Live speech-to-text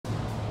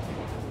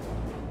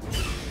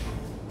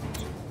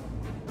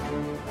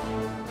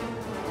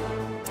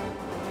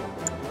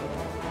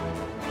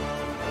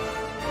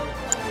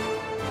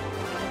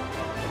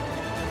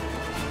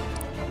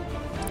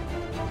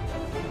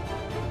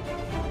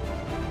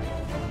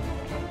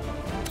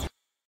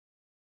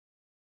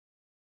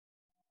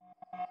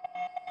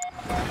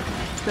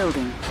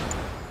Building.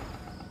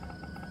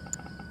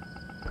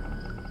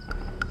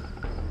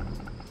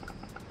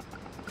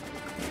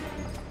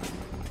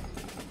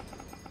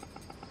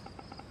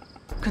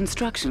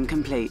 Construction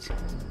complete.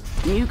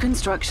 New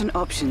construction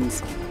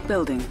options.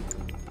 Building.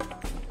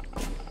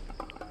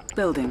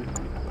 Building.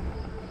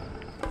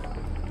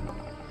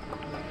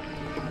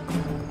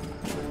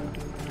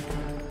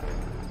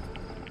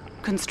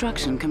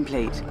 Construction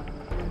complete.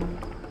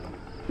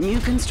 New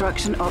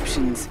construction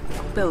options.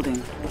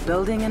 Building.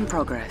 Building in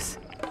progress.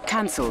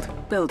 Cancelled.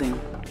 Building.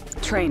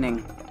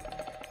 Training.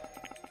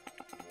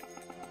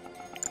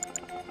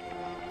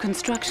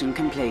 Construction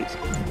complete.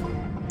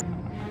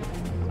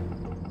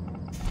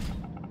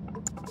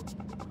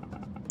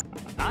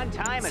 On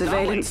time as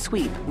Surveillance always.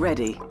 sweep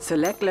ready.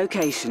 Select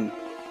location.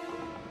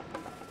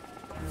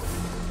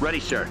 Ready,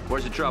 sir.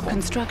 Where's the trouble?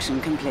 Construction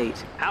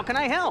complete. How can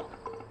I help?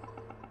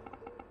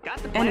 Got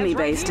the plans Enemy right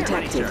base here.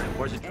 Ready, detected. sir.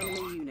 Where's the trouble?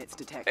 Enemy units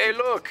detected. Hey,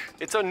 look,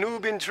 it's a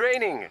noob in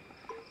training.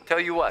 Tell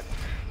you what,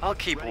 I'll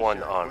keep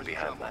one arm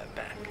behind my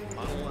back.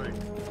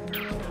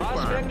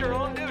 Prospector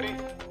on duty.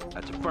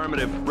 That's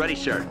affirmative. Ready,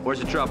 sir. Where's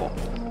the trouble?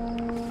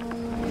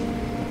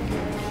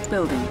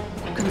 Building.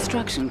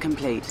 Construction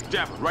complete.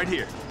 Javelin, right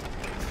here.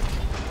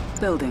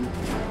 Building.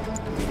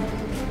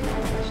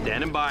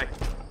 Standing by.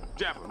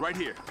 Javelin, right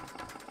here.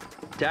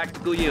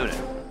 Tactical unit.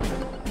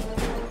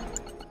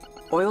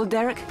 Oil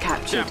derrick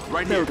captured. Jeff,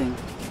 right here. Building.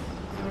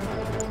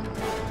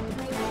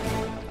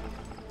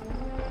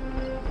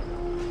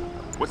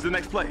 What's the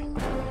next play?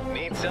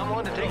 Need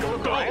someone to take a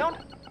look around?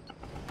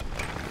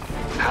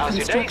 How's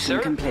your day, Construction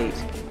sir? complete.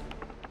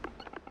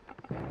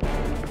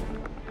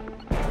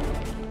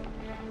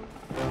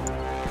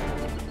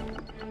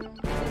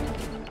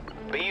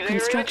 Be there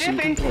Construction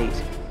in a jiffy.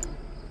 complete.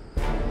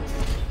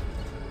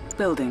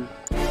 Building.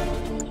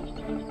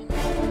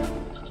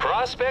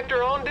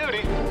 Prospector on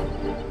duty.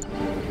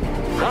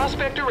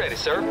 Prospector ready,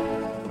 sir.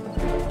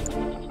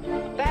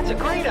 That's a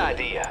great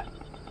idea.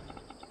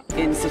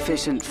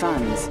 Insufficient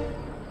funds.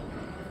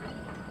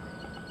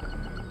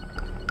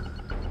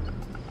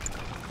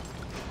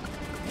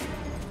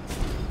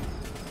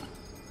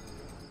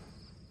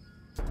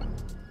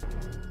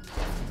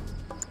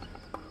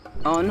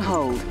 On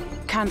hold.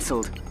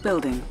 Cancelled.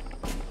 Building.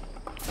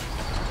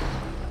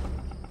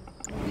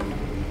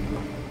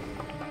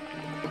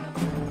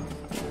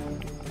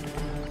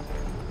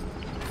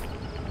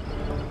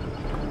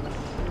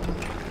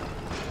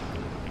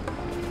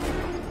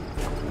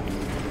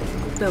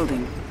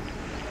 Building.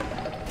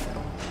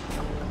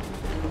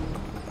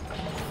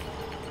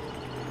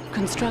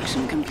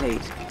 Construction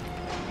complete.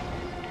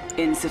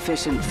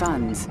 Insufficient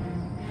funds.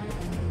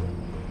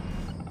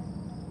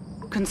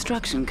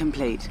 Construction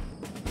complete.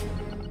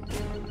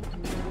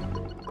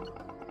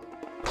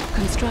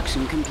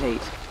 Construction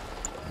complete.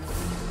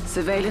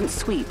 Surveillance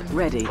sweep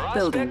ready.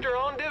 Building. Prospector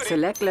on duty.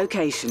 Select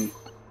location.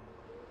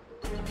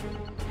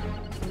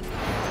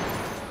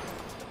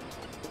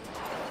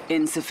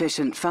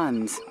 Insufficient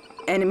funds.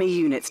 Enemy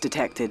units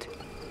detected.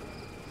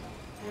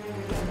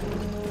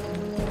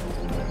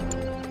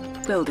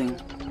 Building.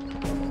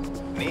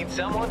 Need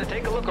someone to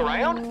take a look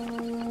around?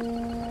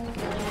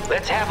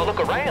 Let's have a look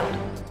around.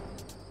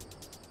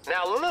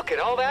 Now look at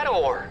all that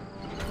ore.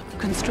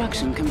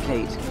 Construction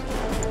complete.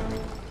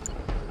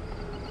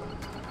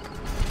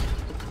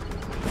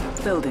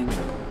 Building.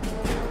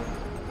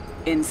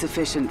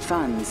 Insufficient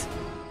funds.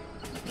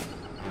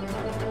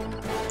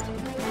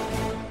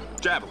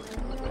 Javelin.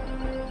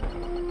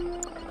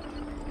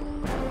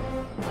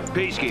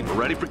 Peacekeeper,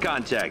 ready for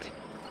contact.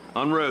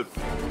 En route.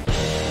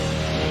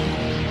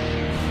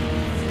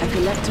 A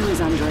collector is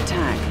under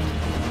attack.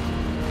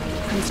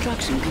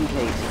 Construction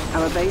complete.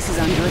 Our base is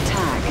under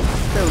attack.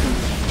 Building.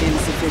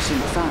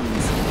 Insufficient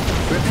funds.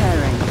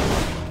 Repairing.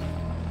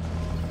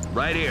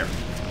 Right here.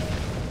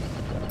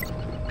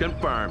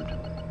 Confirmed.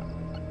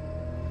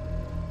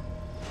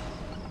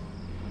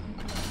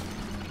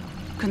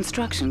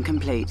 Construction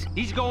complete.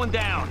 He's going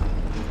down.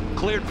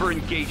 Cleared for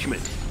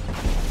engagement.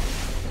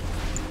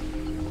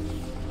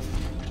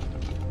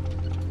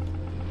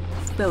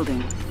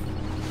 Building.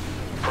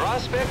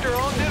 Prospector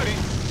on duty.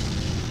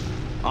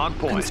 On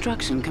point.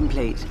 Construction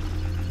complete.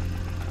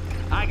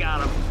 I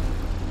got him.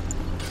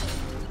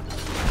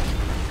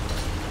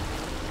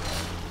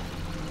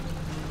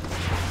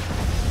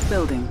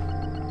 Building.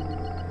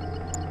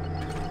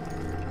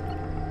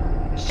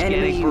 Scanning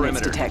Enemy units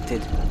perimeter.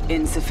 detected.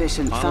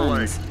 Insufficient On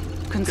funds.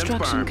 alert.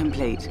 Construction Confirmed.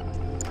 complete.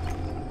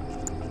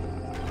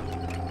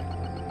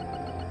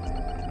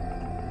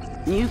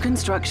 New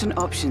construction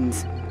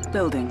options.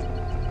 Building.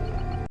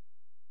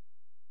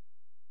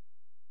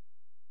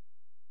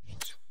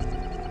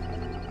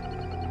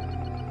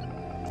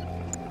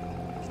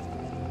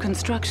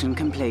 Construction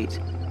complete.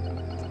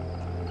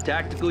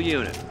 Tactical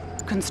unit.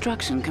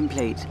 Construction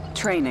complete.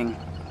 Training.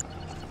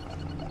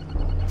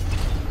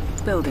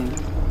 Building.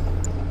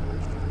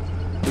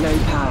 Low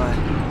power.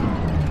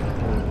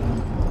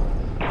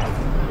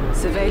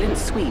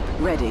 Surveillance sweep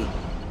ready.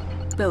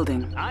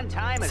 Building. On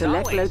time as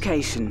Select always.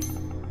 location.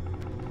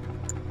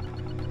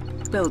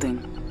 Building.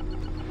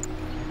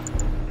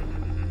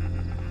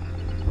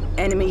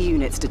 Enemy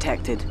units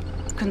detected.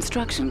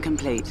 Construction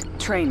complete.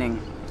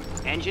 Training.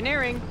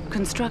 Engineering.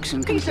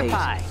 Construction Piece of complete.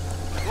 pie.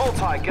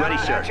 Multi-gunner Ready,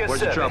 sir. at your Where's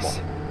the trouble?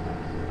 service.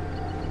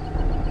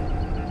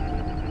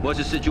 What's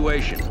the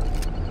situation?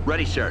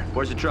 Ready, sir.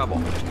 Where's the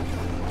trouble?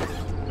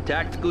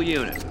 Tactical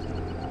unit.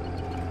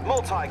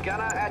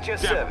 Multi-gunner at your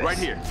Dapper, service. right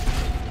here.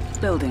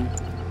 Building.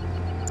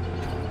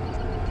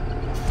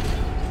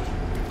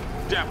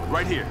 Dapper,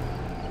 right here.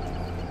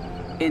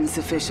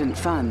 Insufficient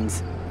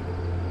funds.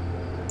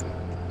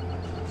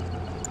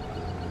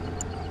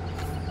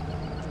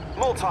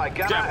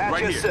 Multi-gunner Dapper, at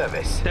right your here.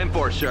 service.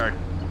 10-4, sir.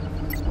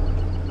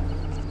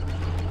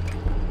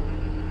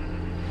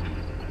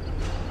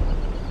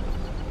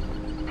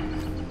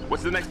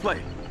 What's the next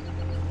play?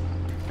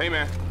 Hey,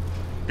 man.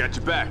 Got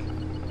your back.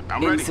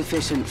 I'm ready.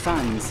 Insufficient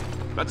funds.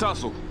 Let's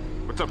hustle.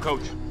 What's up,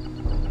 coach?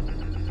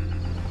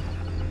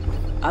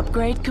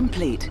 Upgrade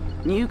complete.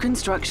 New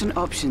construction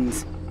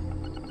options.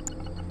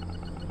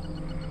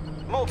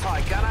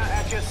 Multi-gunner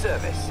at your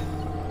service.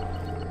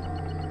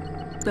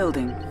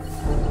 Building.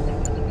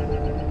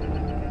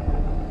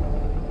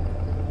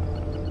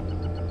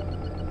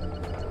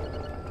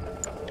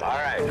 All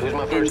right, who's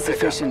my first pickup?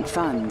 Insufficient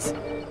funds.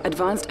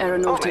 Advanced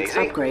aeronautics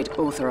Amazing. upgrade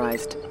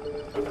authorized.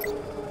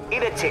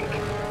 Eat a tick.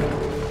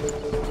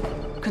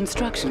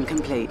 Construction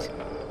complete.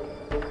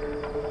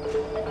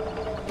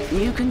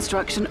 New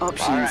construction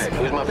options. All right,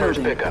 who's my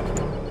first Building. pickup?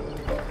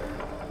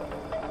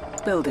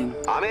 Building.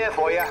 I'm here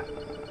for you.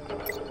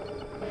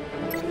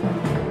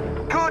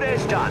 Good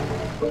as done.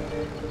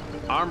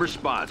 Armed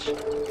response.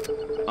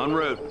 En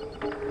route.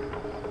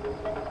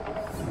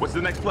 What's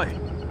the next play?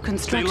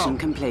 Construction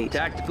complete.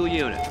 Tactical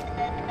unit.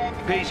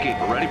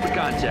 Peacekeeper, ready for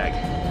contact.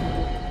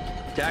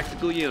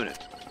 Tactical unit.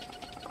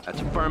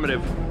 That's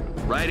affirmative.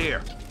 Right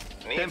here.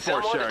 Need 10-4,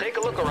 someone sir. to take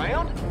a look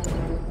around?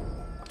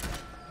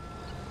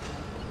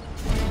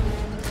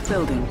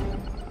 Building.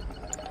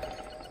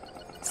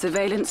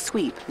 Surveillance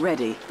sweep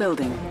ready.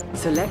 Building.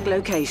 Select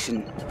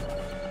location.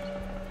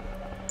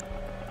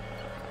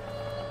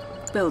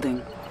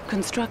 Building.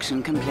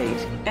 Construction complete.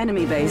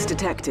 Enemy base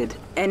detected.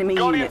 Enemy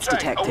units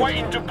detected.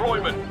 awaiting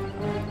deployment.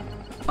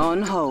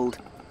 On hold.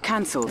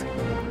 Cancelled.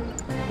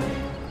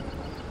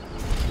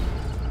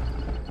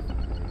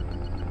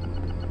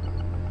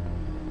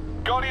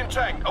 Guardian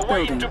tank,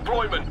 Building.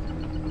 deployment.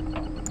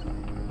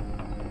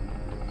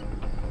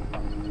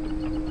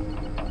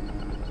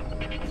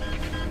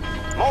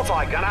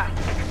 Multi-gunner.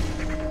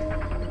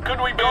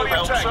 Could we be of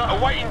help, sir?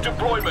 Awaiting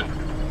deployment.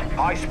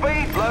 High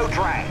speed, low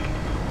drag.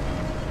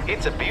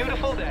 It's a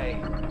beautiful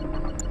day.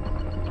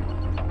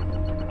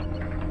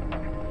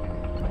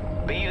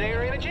 Be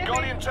there in a jiffy.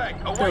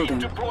 tank, Building.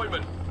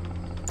 deployment.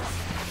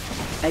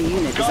 A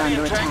unit is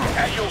under attack.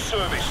 at your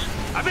service.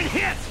 I've been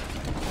hit!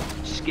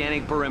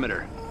 Scanning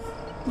perimeter.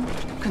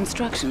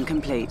 Construction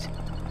complete.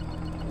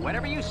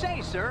 Whatever you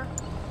say, sir.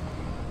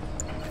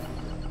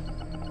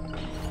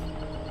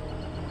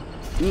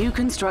 New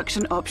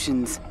construction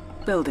options.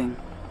 Building.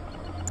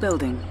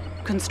 Building.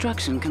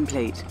 Construction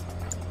complete.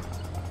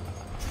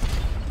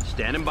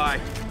 Standing by.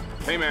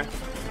 Hey, man.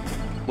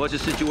 What's the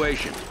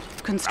situation?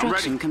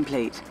 Construction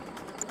complete.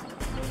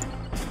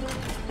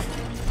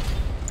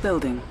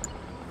 Building.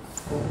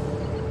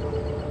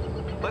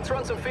 Let's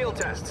run some field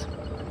tests.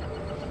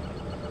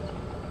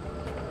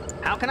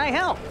 How can I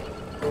help?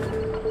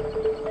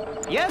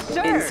 Yes,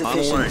 sir.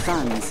 Insufficient Onward.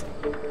 funds.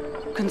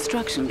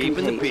 Construction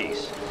Keeping the complete.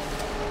 peace.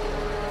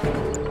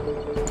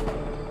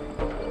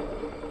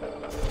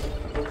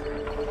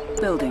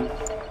 Building.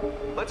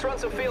 Let's run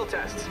some field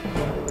tests.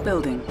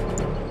 Building.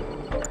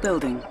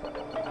 Building.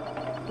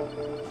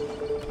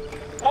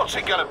 What's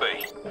it gonna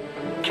be?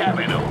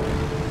 Capital.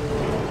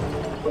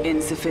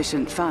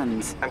 Insufficient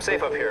funds. I'm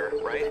safe up here,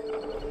 right?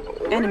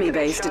 Enemy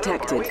base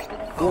detected.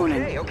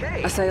 Warning.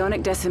 Okay. A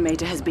psionic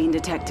decimator has been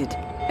detected.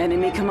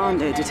 Enemy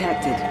commando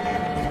detected.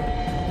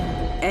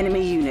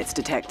 Enemy units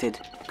detected.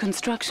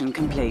 Construction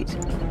complete.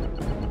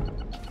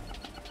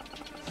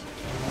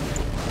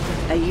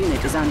 A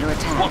unit is under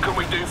attack. What can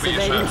we do for you,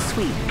 Surveillance sir?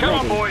 sweep Come on,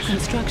 ready. boys.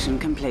 Construction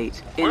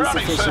complete. We're on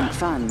it, Insufficient sir.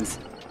 funds.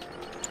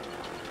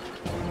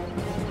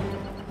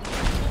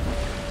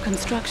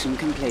 Construction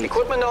complete.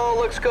 Equipment all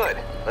looks good.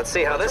 Let's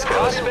see how this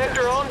goes.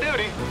 Prospector on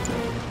duty.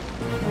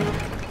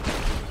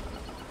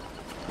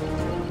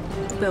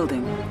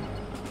 Building.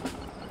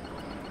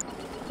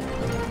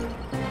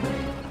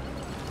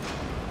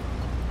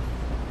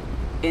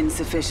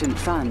 Insufficient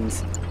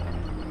funds.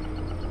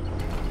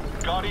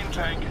 Guardian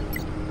tank.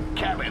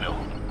 Capital.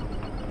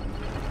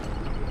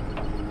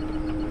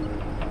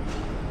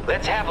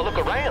 Let's have a look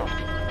around.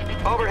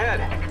 Overhead.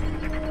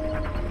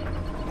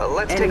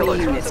 Let's take a Enemy look.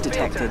 units Run some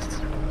field detected.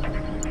 tests.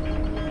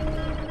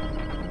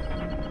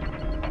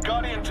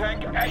 Guardian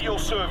tank at your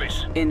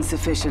service.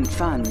 Insufficient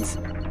funds.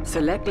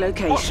 Select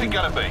location.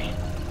 gonna be?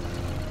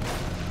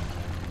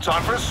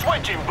 Time for a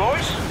switching,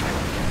 boys.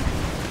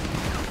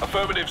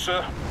 Affirmative,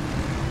 sir.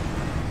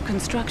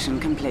 Construction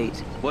complete.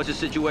 What's the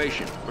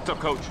situation? What's up,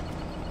 coach?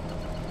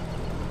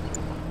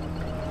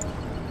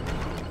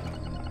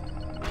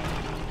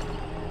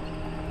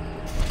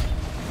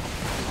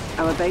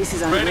 Our base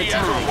is under Ready as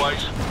attack.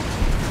 always.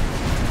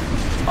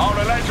 Oh,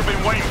 the lads have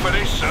been waiting for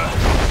this, sir.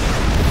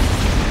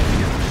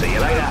 See you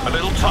later. A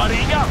little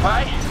tidying up,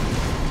 eh?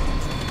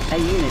 A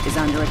unit is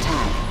under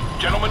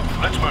attack. Gentlemen,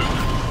 let's move.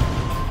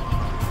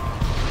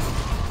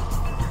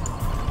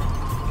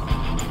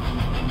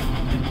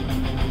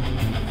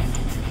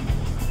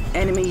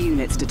 Enemy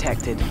units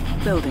detected.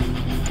 Building.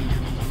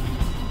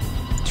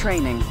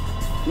 Training.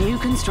 New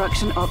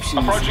construction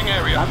options. Approaching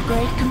area.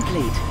 Upgrade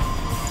complete.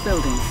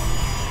 Building.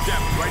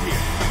 Depth, right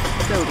here.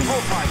 Building.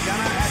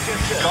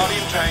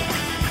 Guardian tank.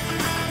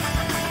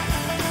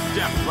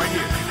 Depth, right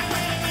here.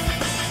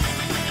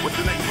 What's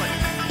the next plan?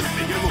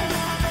 Make it a move.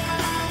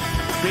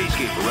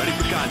 Peacekeeper, ready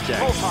for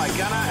contact.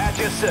 Multi-gunner at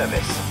your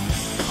service.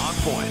 On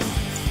point.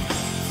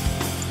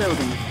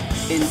 Building.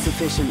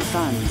 Insufficient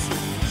funds.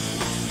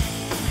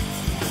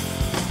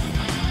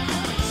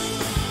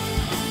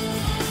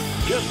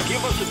 Just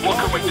give us a What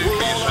can we target do and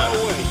for you, we're on our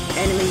sir?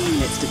 way. Enemy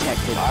units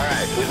detected. All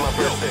right, here's my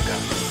first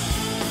pickup.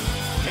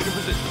 Take a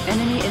position.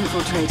 Enemy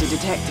infiltrator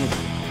detected.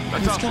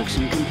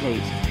 Construction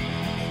complete.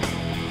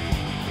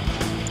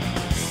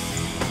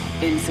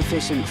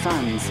 Insufficient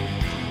funds.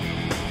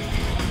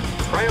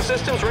 Cryo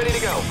systems ready to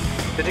go.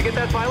 Did you get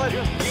that, pilot?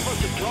 Just give us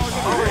a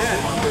target. Overhead.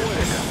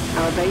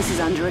 Our base is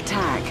under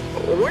attack.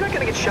 We're not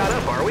gonna get shot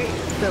up, are we?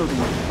 Building.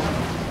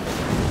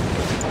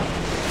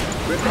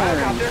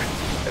 Repairing. Helicopter.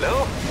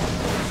 Hello?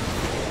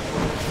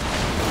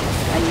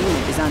 A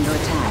unit is under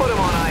Put attack. him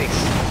on ice.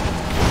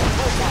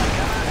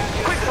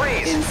 Quick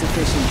freeze.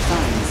 Insufficient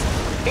funds.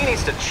 He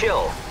needs to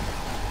chill.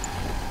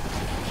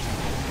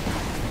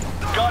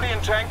 Guardian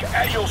tank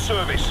at your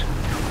service.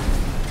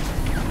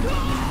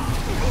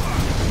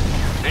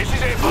 This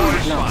is it, Unit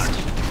boys. lost.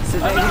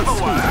 Surveillance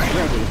Another one, suite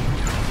eh? ready.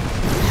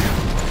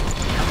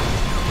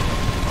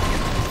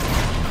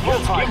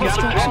 Just give us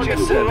a Multi-gunner at target your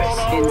and we're on service.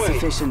 our way.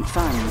 Insufficient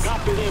funds.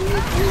 Copy them,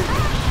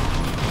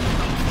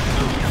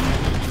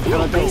 you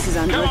Our base is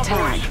under Come on,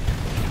 attack. boys.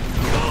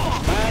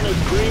 Fine as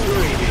green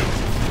gravy.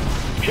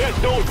 Check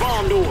those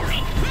bomb doors.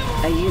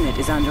 A unit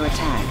is under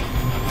attack.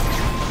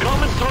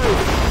 Coming through.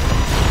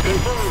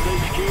 Confirmed,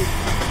 HQ.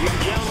 You can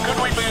count on Could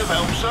we be of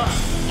help, sir?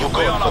 You We'll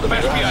be on our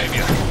best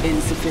behavior.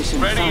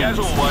 Insufficient Ready as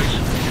funds. always.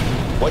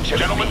 What should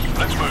Gentlemen,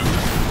 let's move.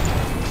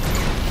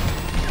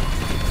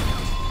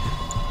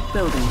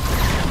 Building.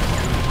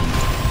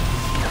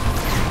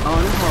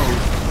 On hold.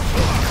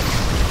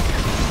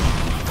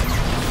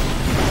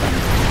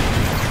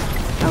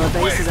 Our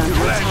base is under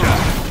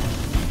attack.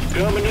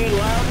 Coming in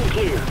loud and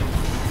clear.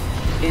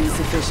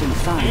 Insufficient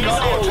funds.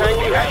 Guardian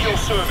tank at your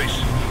service.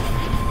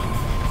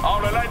 Oh,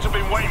 the lads have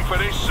been waiting for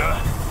this, sir.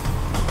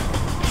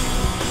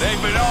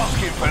 They've been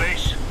asking for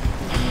this.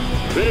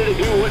 Ready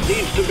to do what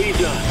needs to be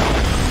done.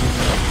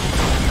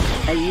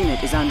 A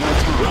unit is under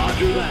attack.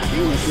 Roger that.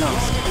 Unit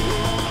lost.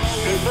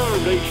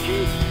 Confirmed, HQ.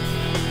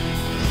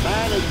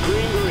 Fine as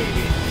green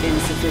gravy.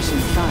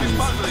 Insufficient funds.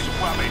 Dispose of this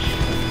rubbish.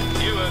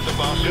 You heard the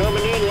boss.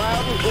 Coming in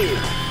loud and clear.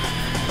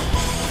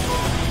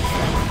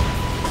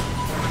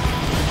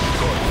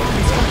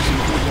 Construction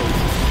complete.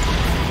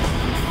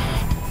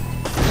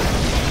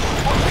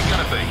 What's it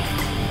gonna be?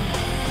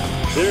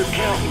 They're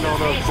counting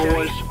on us,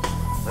 boys.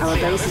 Our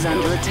base is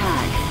under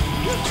attack.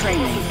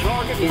 Training.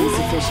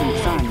 Insufficient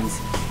funds.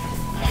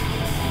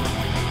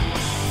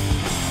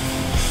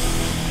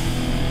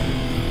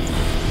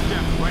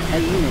 A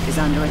unit is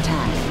under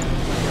attack.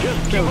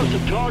 Just give us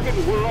a target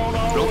and we're on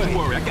our way.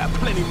 worry, I got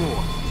plenty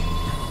more.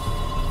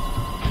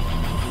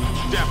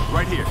 Depth,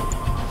 right here.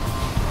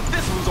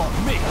 This one's on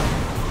me.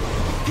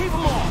 Keep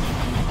them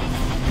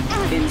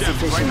off.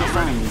 Insufficient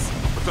funds.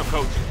 What's up,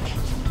 Coach?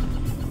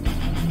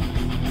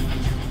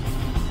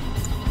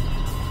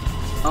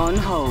 On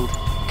hold.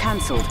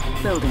 Cancelled.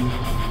 Building.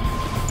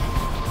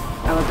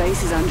 Our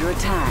base is under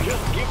attack.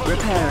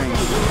 Repairing.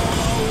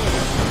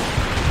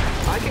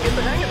 I can get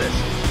the hang of this.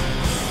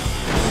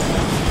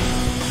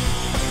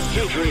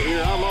 Sentry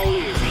here, I'm all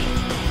ears.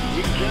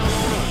 You can count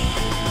on us.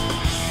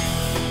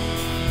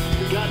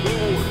 We got new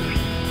orders.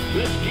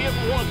 Let's give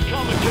them what's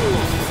coming to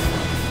them.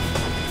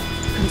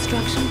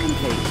 Construction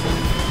complete.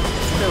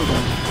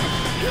 Building.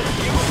 Just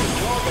give us a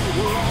target and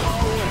we're on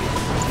our way.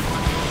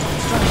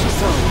 Structure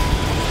sold.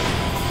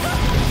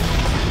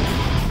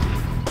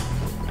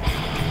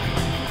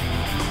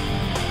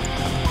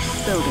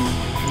 Building.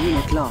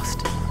 Unit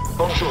lost.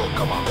 Bonjour,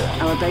 Commander.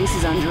 Our base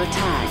is under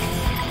attack.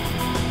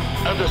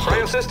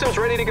 Cryo systems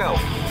ready to go.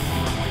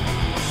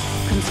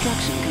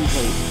 Construction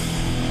complete.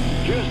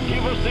 Just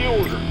give us the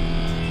order.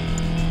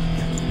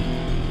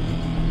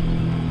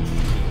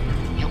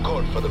 You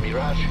called for the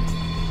Mirage?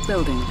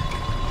 Building.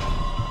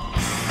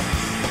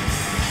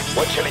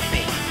 What shall it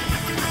be?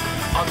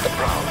 On the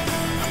prowl.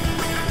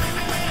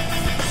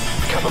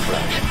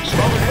 Camouflage.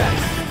 Slow it down.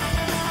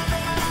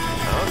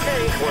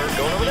 Okay, we're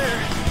going over there.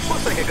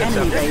 Looks like a good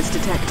Enemy subject. base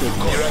detected.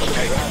 Mirage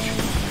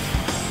taken.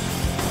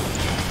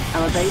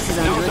 Our base is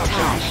under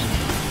attack.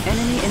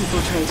 Enemy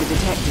infiltrator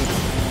detected.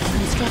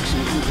 Construction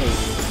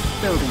complete.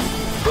 Building.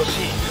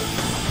 Proceed.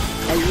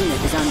 A unit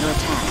is under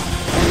attack.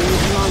 Enemy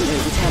commando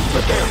detected.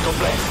 Prepare to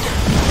blast.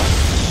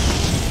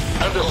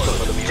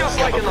 Understood. Just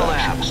like in the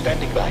lab.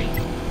 Standing by.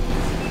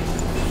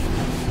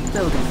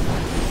 Building.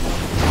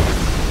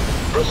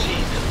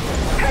 Proceed.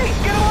 Hey,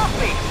 get him off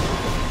me!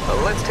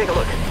 Let's take a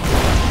look.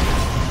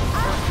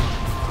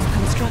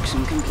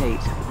 Construction complete.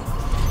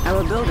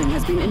 Our building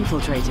has been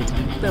infiltrated.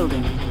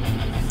 Building.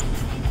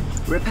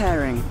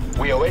 Repairing.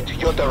 We await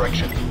your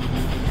direction.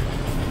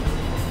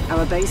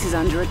 Our base is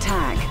under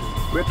attack.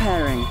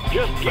 Repairing.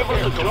 Just give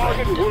us a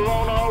target and we're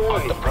on our On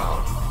way. the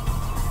prowl.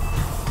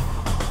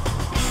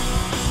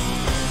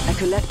 A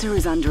collector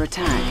is under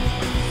attack.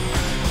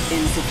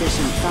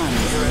 Insufficient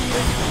funds.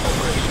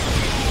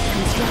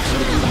 Construction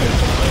complete.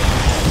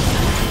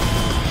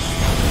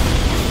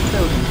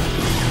 Building.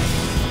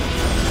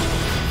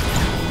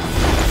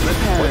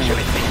 Repairing.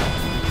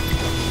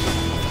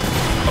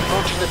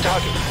 Approaching the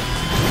target.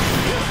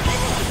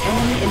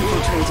 Enemy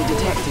infiltrator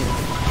detected.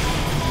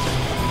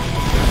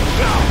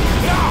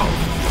 Now!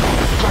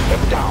 Track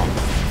them down.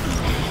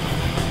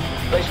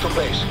 Base to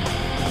base.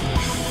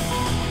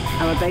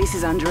 Our base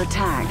is under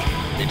attack.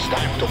 It's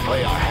time to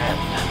play our hand.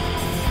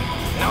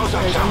 Now's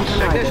our There's chance. one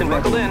collider Technician,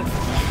 buckled ready. in.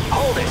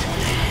 Hold it.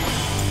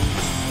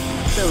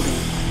 Building.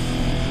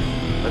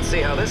 Let's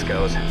see how this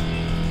goes.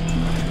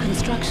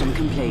 Construction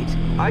complete.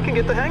 I can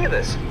get the hang of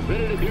this.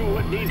 Ready to do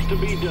what needs to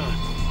be done.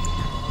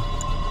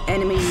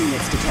 Enemy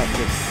units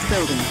detected.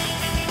 Building.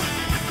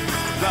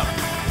 Up.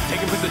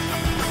 Taking position.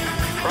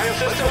 Cryo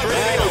systems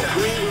ready to go.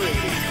 Green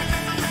ready.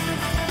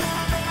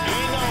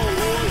 Hang on,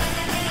 boys.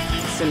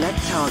 Select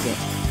target.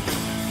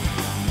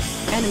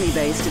 Enemy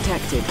base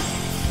detected.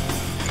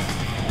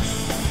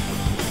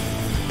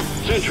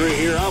 Sentry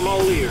here, I'm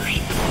all ears.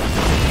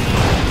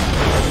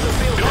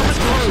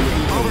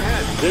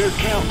 Overhead. They're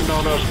counting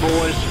on us,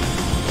 boys.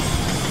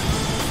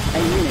 A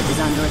unit is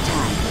under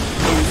attack.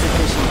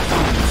 Insufficient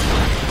funds.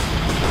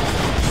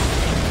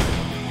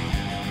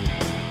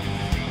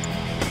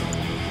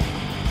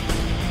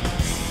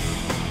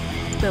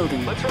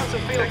 Building. Let's run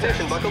some field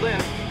Technician, buckled in.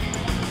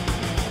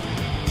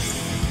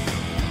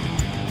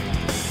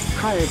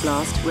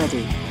 Cryoblast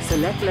ready.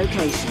 Select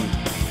location.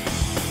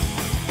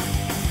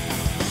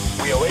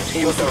 We await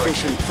your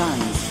direction. Insufficient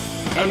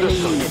funds. Enemy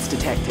Understood. units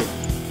detected.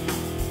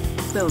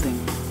 Building.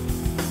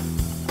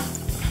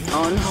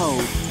 On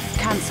hold.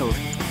 Cancelled.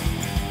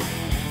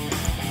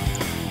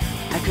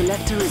 A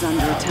collector is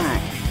under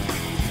attack.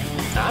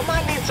 I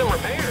might need some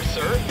repairs,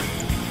 sir.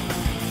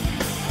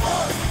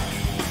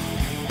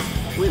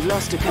 We've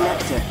lost a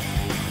collector.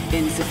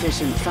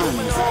 Insufficient funds.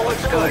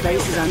 Looks Our good.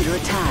 base is under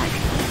attack.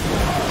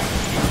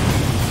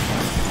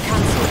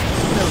 Cancelled.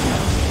 Building.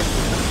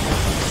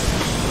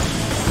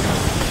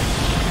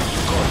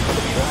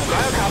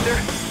 Cryocopter.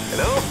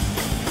 Hello?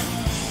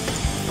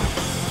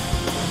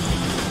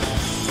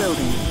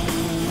 Building.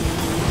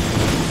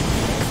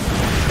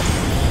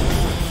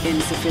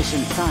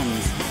 Insufficient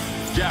funds.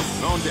 Jeff,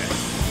 on deck.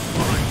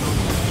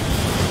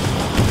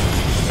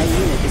 A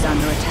unit is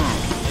under attack.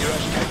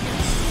 Mirage tech.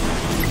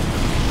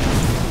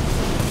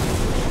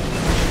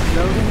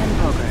 Building in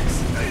progress.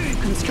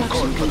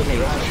 Construction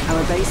complete.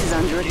 Our base is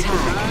under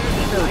attack.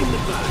 Building.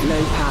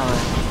 Low power.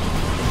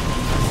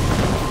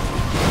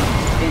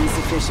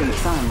 Insufficient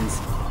funds.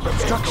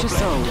 Structure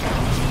sold.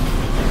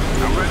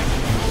 I'm ready.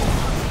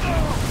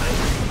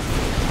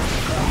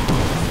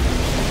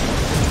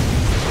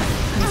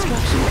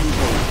 Construction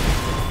complete.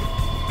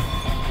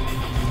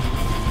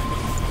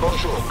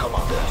 Bonjour,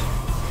 Commander.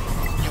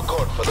 You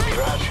called for the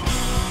Mirage?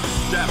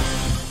 Jeff.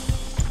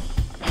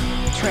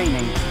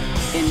 Training.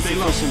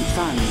 Insufficient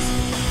funds.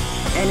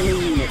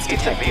 Enemy units It's a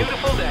detected.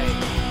 beautiful day.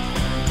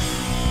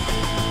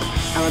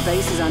 Our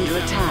base is under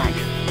attack.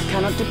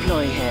 Cannot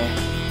deploy here.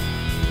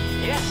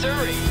 Yes, sir.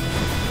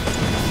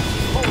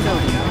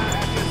 Building.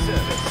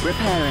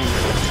 Repairing.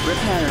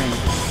 Repairing.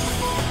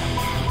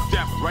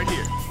 Jeff, right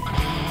here.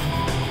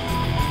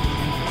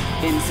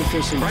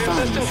 Insufficient Cryo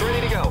systems funds.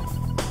 ready to go.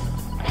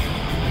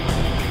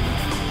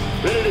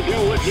 Ready to do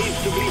what needs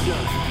to be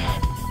done.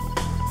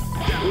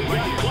 We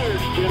got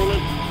clearance,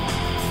 gentlemen.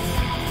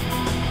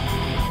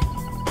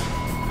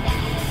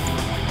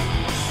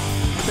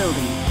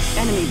 Building.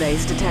 Enemy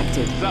base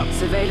detected. Up.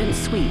 Surveillance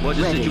sweep What's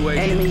the ready.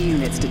 situation? Enemy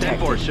units 10-4,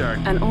 detected.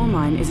 sir. An ore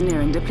mine is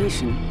nearing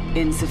depletion.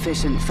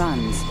 Insufficient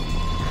funds.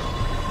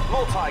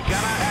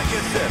 Multi-gunner at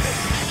your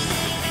service.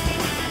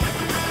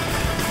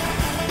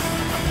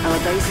 Our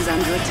base is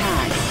under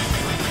attack.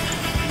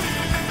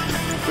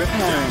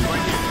 Repairing.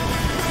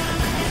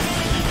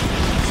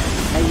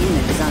 A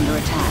unit is under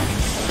attack.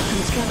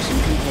 Construction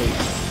complete.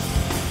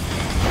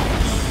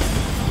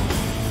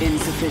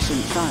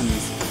 Insufficient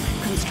funds.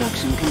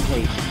 Construction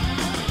complete.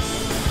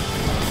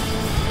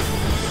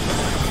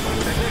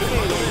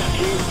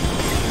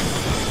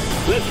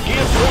 Let's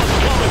get what's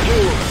coming to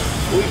them.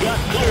 We got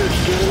clearance,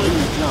 gentlemen.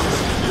 Unit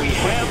lost. We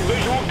have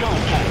visual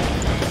contact.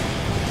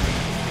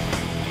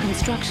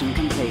 Construction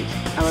complete.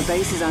 Our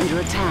base is under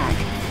attack.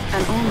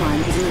 An ore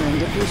mine is nearing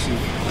depletion.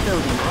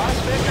 Building.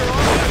 Prospector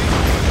on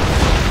duty.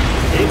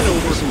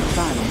 Insufficient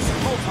funds.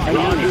 A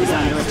unit is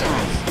under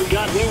attack. We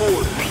got new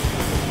orders.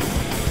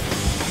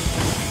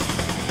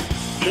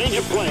 Change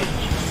of plans.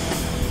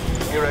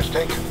 Nearest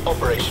tank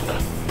operational.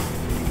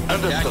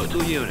 Understood.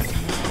 Tactical unit.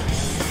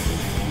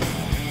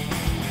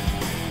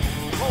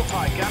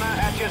 Multi-gunner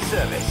at your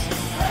service.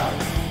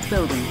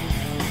 Building.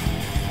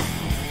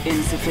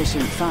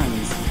 Insufficient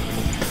funds.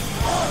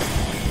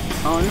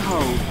 On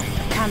hold.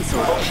 Cancel.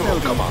 Offshore,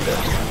 Building. Commander.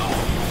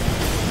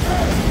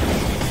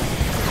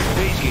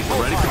 Peacekeeper,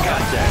 ready for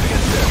contact.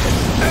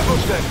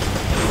 Ambulance deck.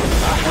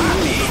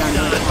 Unit is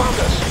under They found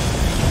attack. us.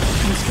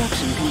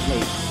 Construction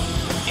complete.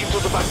 Into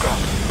the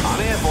background. I'm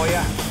here for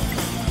you.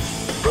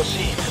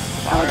 Proceed.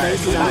 Our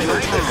base is under How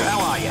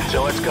attack. are you?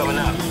 So what's coming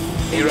up?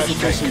 Nearest tank.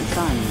 Insufficient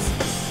funds.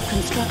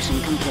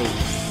 Construction complete.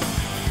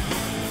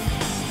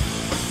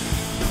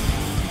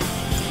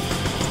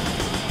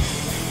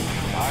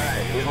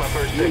 Alright, here's my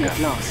first Unit pickup.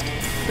 lost.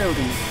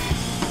 Building.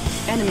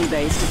 Enemy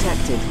base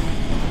detected.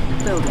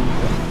 Building.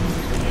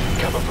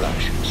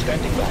 Camouflage.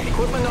 Standing by.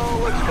 Equipment all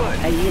looks good.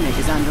 A unit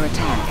is under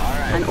attack.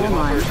 An ore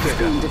mine has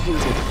been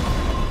depleted.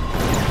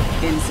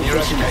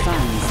 Insufficient tank.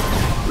 funds.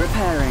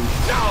 Repairing.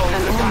 Now is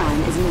An the ore time.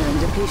 mine is nearing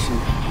depletion.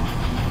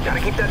 Gotta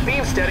keep that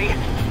beam steady.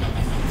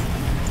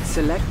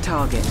 Select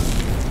target.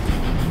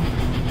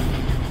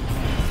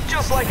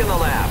 Just like in the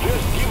lab.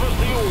 Just give us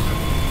the order.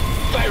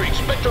 Firing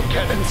spectrum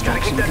cannon. Gotta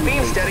Construction keep that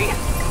beam complete. steady.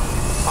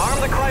 Arm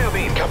the cryo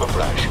beam.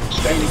 Camouflage.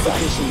 Standing by.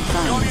 Insufficient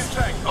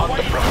funds. On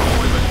the prowl.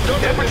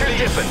 Don't let them Temperature's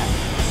leave. dipping.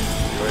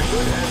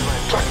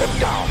 Track them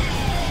down.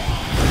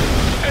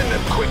 End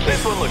them quickly.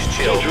 This one looks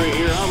chill. Sentry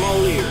here, I'm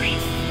all ears.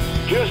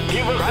 Just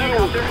give us the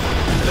Cryocopter. order.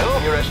 Hello?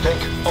 Nearest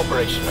tank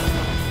operational.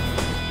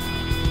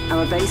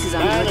 Our base is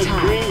under Man of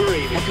attack. green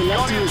gravy. A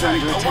collector is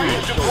under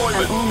attack.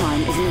 An ore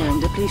mine is nearing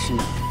depletion.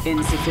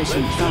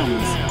 Insufficient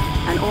funds.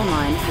 An ore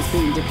mine has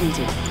been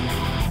depleted.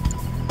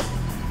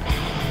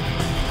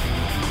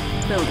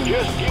 Building.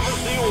 Just give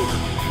us the order.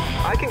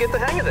 I can get the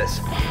hang of this.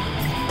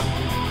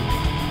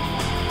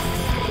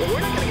 We're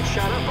not gonna get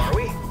shot up, are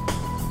we?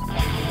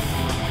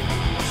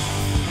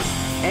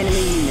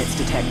 Enemy units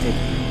detected.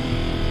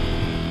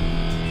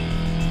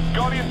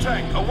 Guardian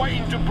tank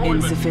awaiting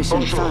deployment.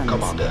 Insufficient Onshore, funds.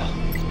 Commander.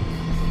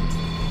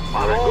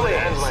 I'm all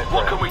in.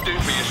 What can we do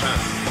for you, sir?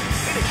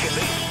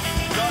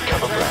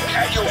 Camouflage.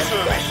 At your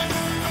service.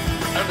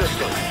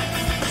 Understood.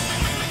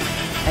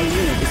 A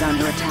unit is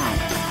under attack.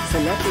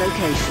 Select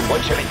location.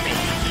 What shall it be?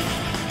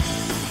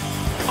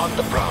 On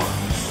the prowl.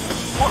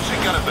 What's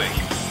it gonna be?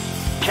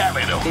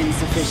 Capital.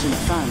 Insufficient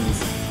funds.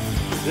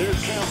 They're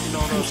counting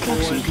on us,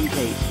 Construction boys.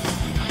 complete.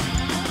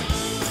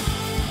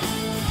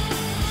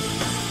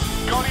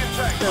 Guardian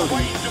tank Building.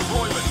 awaiting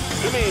deployment.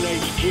 Come in,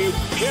 HQ.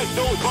 Check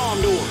those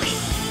bomb doors.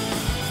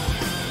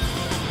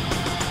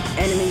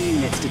 Enemy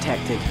units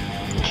detected.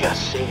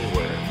 Just say the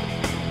word.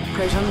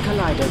 Proton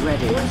collider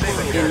ready.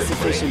 Safe here.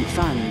 Insufficient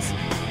funds.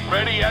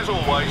 Ready as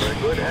always.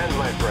 Good hand,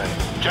 my friend.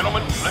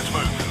 Gentlemen, let's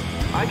move.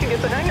 I can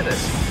get the hang of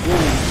this.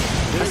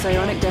 Warning. A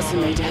psionic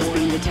decimator has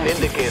been detected.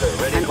 Indicator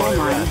ready An for ore a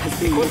mine run. has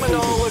been Equipment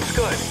all depleted. looks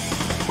good.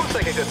 Looks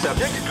like a good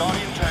subject.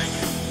 Guardian tank.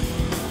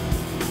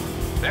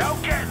 They'll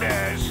get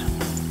theirs.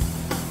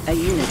 A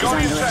unit is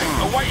Guardian under tank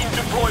attack. awaiting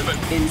deployment.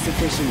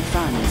 Insufficient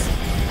funds.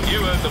 You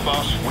heard the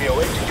boss. We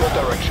await your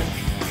direction.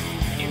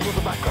 Into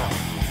the background.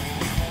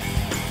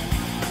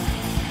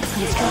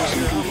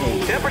 Construction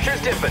complete.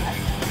 Temperature's dipping.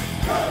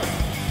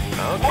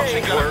 What's Okay,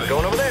 it gonna we're be?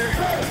 going over there.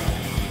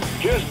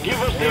 Just give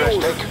us the Nearest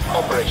order. tank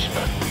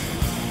operational.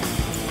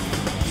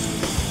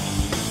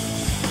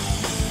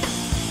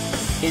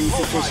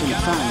 Insufficient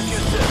funds.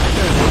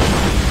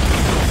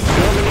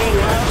 Coming in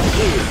loud and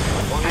clear.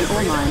 An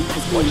ore mine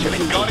has been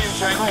depleted. Guardian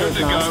tank good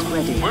to Cryoblast go.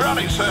 ready. We're on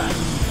it, sir.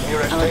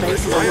 Nearest Our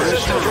base is under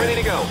systems attack. ready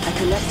to go. A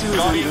collector is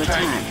Guardian under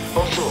tank. attack.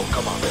 Onshore,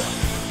 Commander.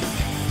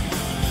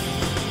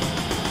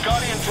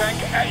 Guardian tank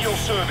at your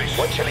service.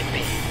 What shall it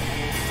be?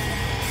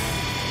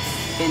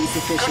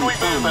 Insufficient Could we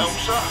be of help,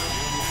 funds. sir?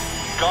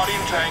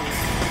 Guardian tank.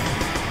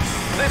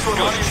 This one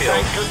Guardian looks chill.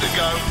 tank good to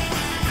go.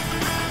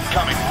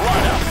 Coming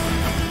right up.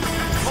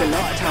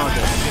 Select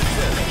target.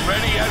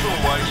 Ready as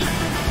always.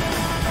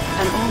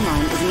 An ore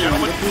mine is nearing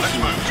Gentlemen, let's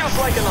depletion. move. Just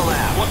like in the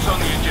lab. What's on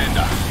the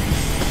agenda?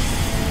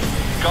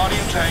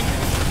 Guardian tank.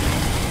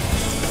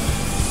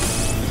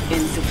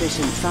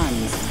 Insufficient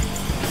funds.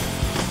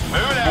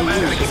 Moving A out,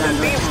 unit man. is Keep that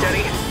under beam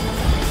steady.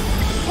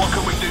 attack. What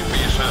can we do for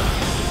you, sir?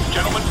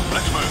 Gentlemen,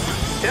 let's move.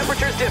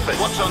 Temperature's dipping.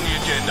 What's on the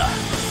agenda?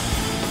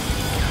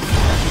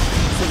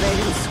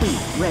 Surveillance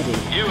suite ready.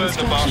 You heard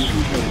the Construction boss.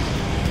 complete.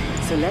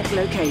 Select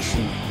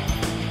location.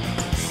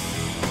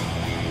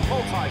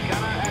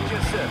 Multi-gunner at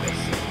your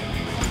service.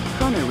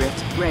 Chrono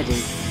rift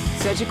ready.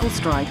 Surgical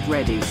strike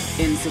ready.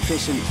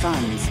 Insufficient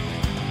funds.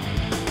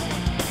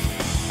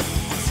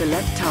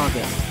 Select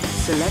target.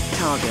 Select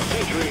target.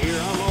 Sentry here,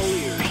 I'm all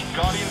ears.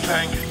 Guardian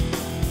tank.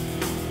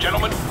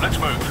 Gentlemen, let's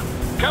move.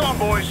 Come on,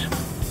 boys.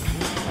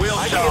 We'll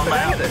I show can get them the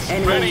hang out. of this.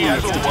 Enemy Ready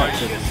as units always.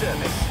 detected. Your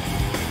service.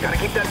 Gotta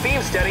keep that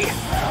beam steady.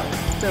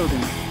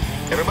 Building.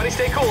 Everybody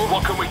stay cool.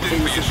 What can we do for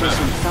you, sir?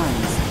 Insufficient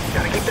funds.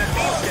 Gotta keep that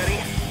beam steady.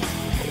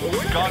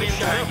 We're not Guardian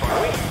gonna shut tank. up,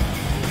 are we?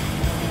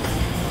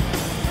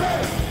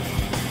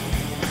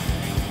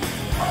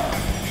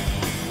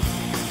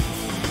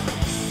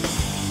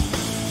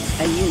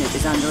 A unit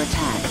is under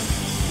attack.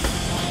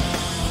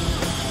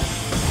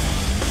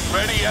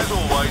 Ready as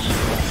always.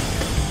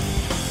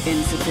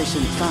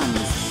 Insufficient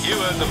funds. You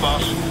heard the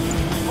boss.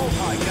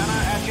 Multi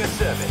gunner at your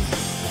service.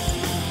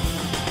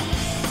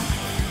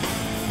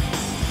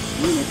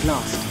 Unit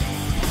lost.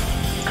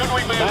 Could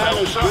we be of That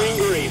help, is sir? green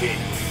gravy.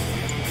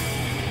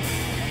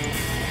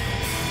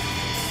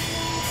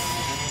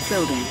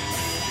 Building.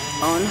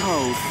 On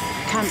hold.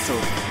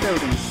 Cancelled.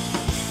 Building.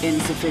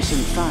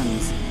 Insufficient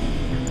funds.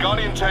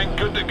 Guardian tank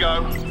good to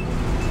go.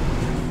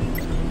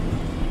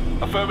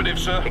 Affirmative,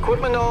 sir.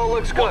 Equipment all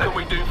looks What good. can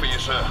we do for you,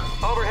 sir?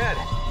 Overhead.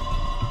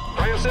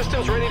 Cryo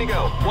systems ready to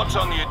go. What's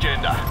on the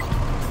agenda?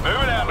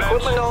 Moving out,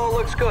 Equipment lads. all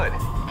looks good.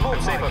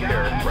 I'm safe up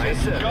here, right?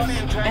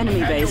 Guardian tank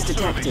Enemy at base your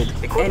service.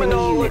 detected. Equipment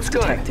all Enemy looks units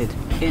good.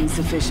 detected.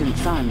 Insufficient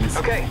funds.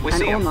 Okay, we An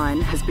see 'em. ore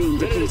mine has been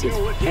depleted.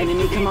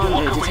 Enemy What commander can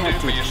we do for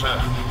detected. you,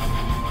 sir?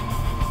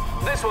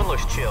 This one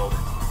looks chilled.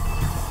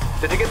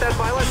 Did you get that,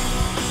 pilot?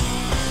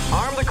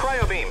 Arm the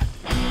cryo beam.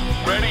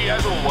 Ready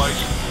as always.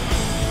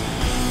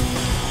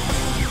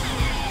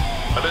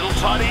 A little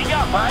tidying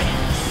up, eh?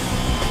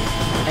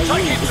 A Take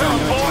unit it is to 'em,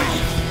 under boys.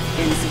 attack.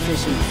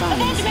 Insufficient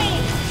funds.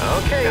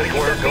 Okay,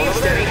 keep that beam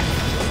steady.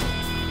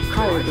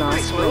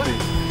 Cryoblast Smooth. ready.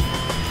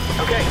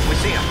 Okay, we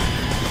see him.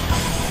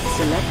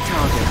 Select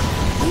target.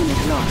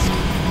 Unit lost.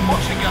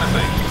 What's it gonna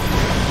be?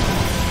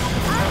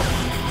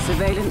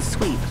 Surveillance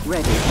sweep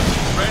ready.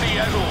 Ready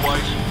as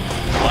always.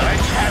 Well,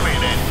 let's have it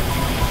then.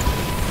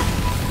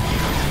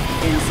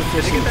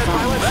 Insufficient that,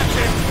 funds. pilot? That's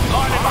it.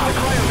 Line him Arm the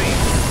up. cryo beam.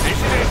 This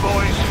is it,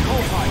 boys.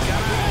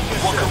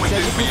 What can we do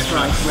for Surgical you, sir?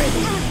 strike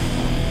ready.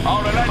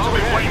 Oh, the lads have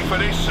been Overhead. waiting for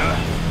this, sir.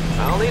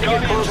 I'll need to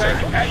get Guardian closer.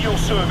 tank at your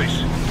service.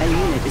 A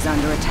unit is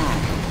under attack.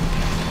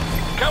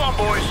 Come on,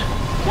 boys.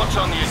 What's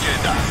on the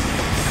agenda?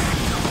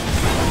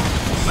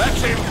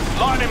 That's him.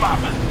 Line him up.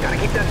 Gotta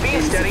keep that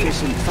beam steady.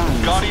 Insufficient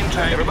funds. Guardian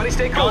tank. Everybody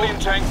stay cool. Guardian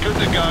tank good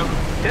to go.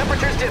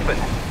 Temperature's dipping.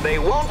 They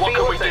won't What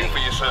feel can a we do thing. for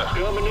you, sir?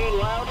 Coming in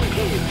loud and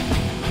clear.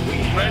 We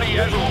have Ready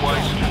as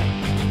always.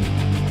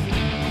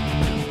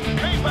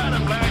 Keep at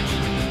 'em, lads.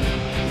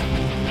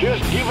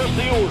 Just give us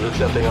the order.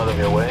 Something out of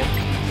your way.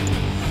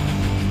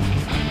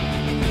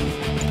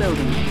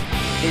 Building.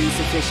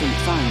 Insufficient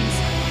funds.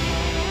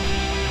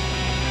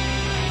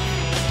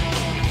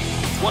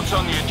 What's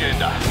on the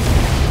agenda?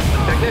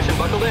 Technician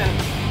buckled in.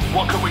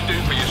 What can we do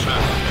for you, sir?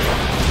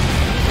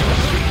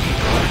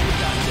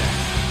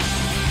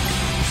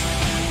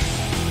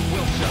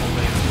 We'll settle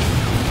later.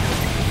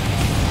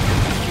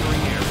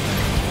 Securing area.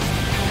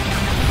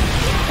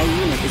 A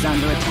unit is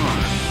under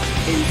attack.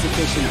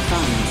 Insufficient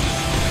funds.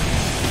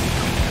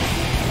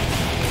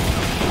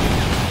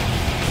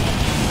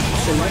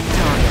 Select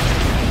target.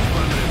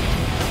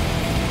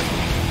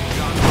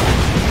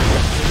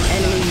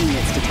 Enemy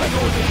units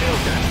detected.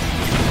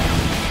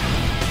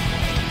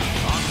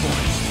 On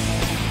point.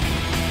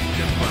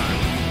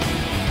 Confirmed.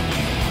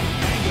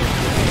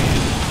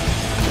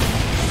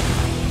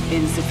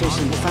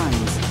 Insufficient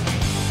funds.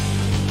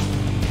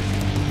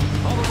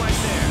 Hold it right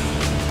there.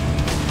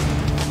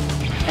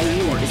 A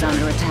unit is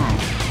under attack.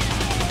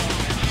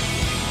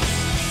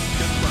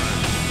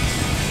 Confirmed.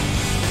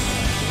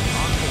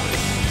 On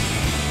point.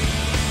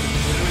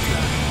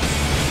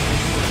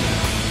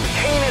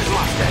 Kane is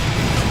mustard.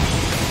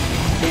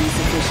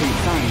 Insufficient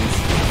funds.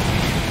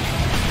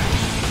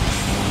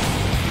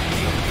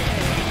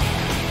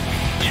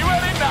 You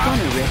had enough?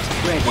 Connerit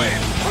ready.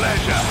 With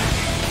pleasure.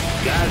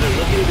 Guys are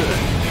looking good.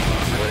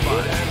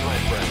 Good as my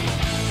friend.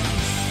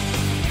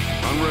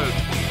 En route.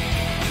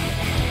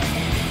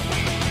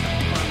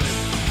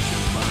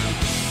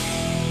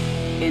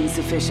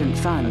 Insufficient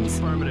funds.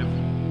 Affirmative.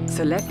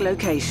 Select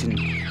location.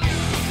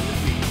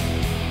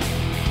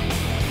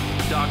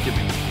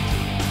 Document.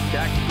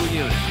 Tactical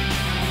unit.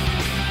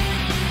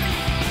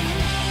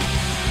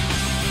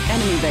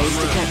 Enemy base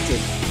Armor. detected.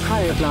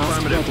 Cryoblast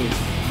Affirmative. ready.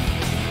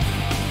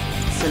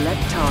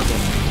 Select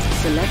target.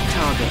 Select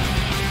target.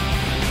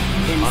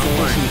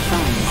 Insufficient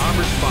funds. Arm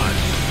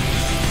response.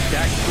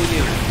 Tactical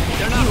unit.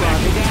 They're not You are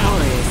backing down.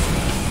 victorious.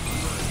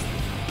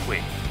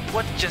 Wait,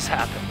 what just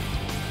happened?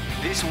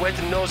 This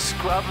wet-nosed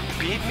scrub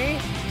beat me?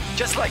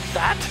 Just like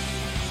that?